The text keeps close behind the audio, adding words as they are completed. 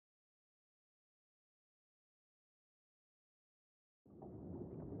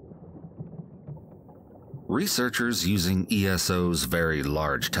researchers using ESO's Very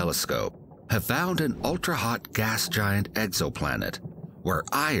Large Telescope have found an ultra-hot gas giant exoplanet where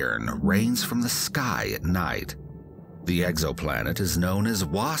iron rains from the sky at night. The exoplanet is known as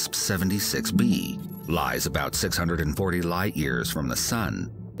WASP 76b, lies about 640 light-years from the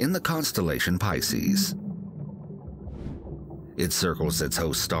Sun in the constellation Pisces. It circles its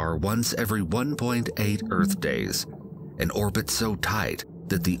host star once every 1.8 Earth days and orbits so tight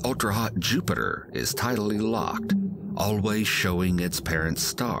that the ultra-hot Jupiter is tidally locked, always showing its parent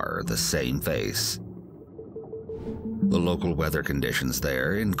star the same face. The local weather conditions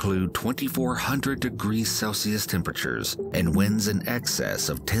there include 2,400 degrees Celsius temperatures and winds in excess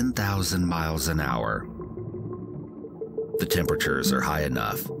of 10,000 miles an hour. The temperatures are high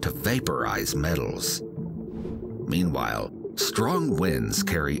enough to vaporize metals. Meanwhile, strong winds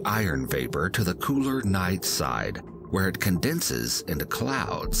carry iron vapor to the cooler night side, where it condenses into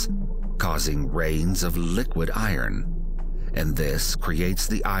clouds, causing rains of liquid iron, and this creates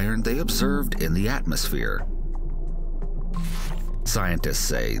the iron they observed in the atmosphere. Scientists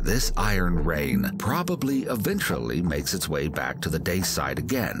say this iron rain probably eventually makes its way back to the day side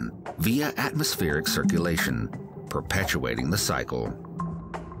again via atmospheric circulation, perpetuating the cycle.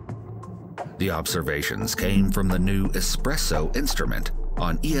 The observations came from the new espresso instrument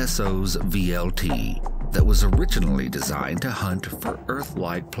on ESO's VLT that was originally designed to hunt for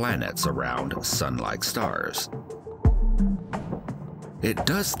Earth-like planets around Sun-like stars. It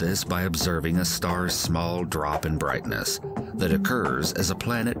does this by observing a star's small drop in brightness that occurs as a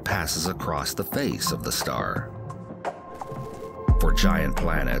planet passes across the face of the star. For giant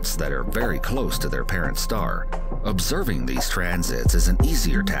planets that are very close to their parent star, observing these transits is an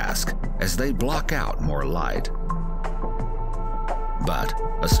easier task as they block out more light. But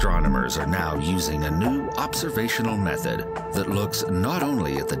astronomers are now using a new observational method that looks not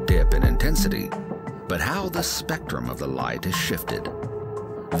only at the dip in intensity, but how the spectrum of the light is shifted.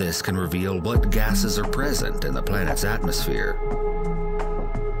 This can reveal what gases are present in the planet's atmosphere.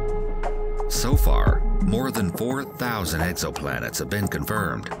 So far, more than 4,000 exoplanets have been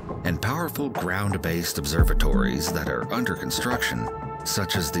confirmed, and powerful ground-based observatories that are under construction,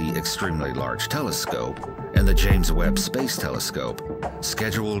 such as the Extremely Large Telescope and the James Webb Space Telescope,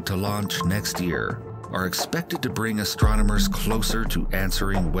 scheduled to launch next year, are expected to bring astronomers closer to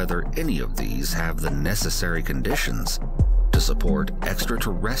answering whether any of these have the necessary conditions to support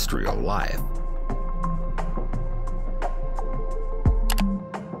extraterrestrial life.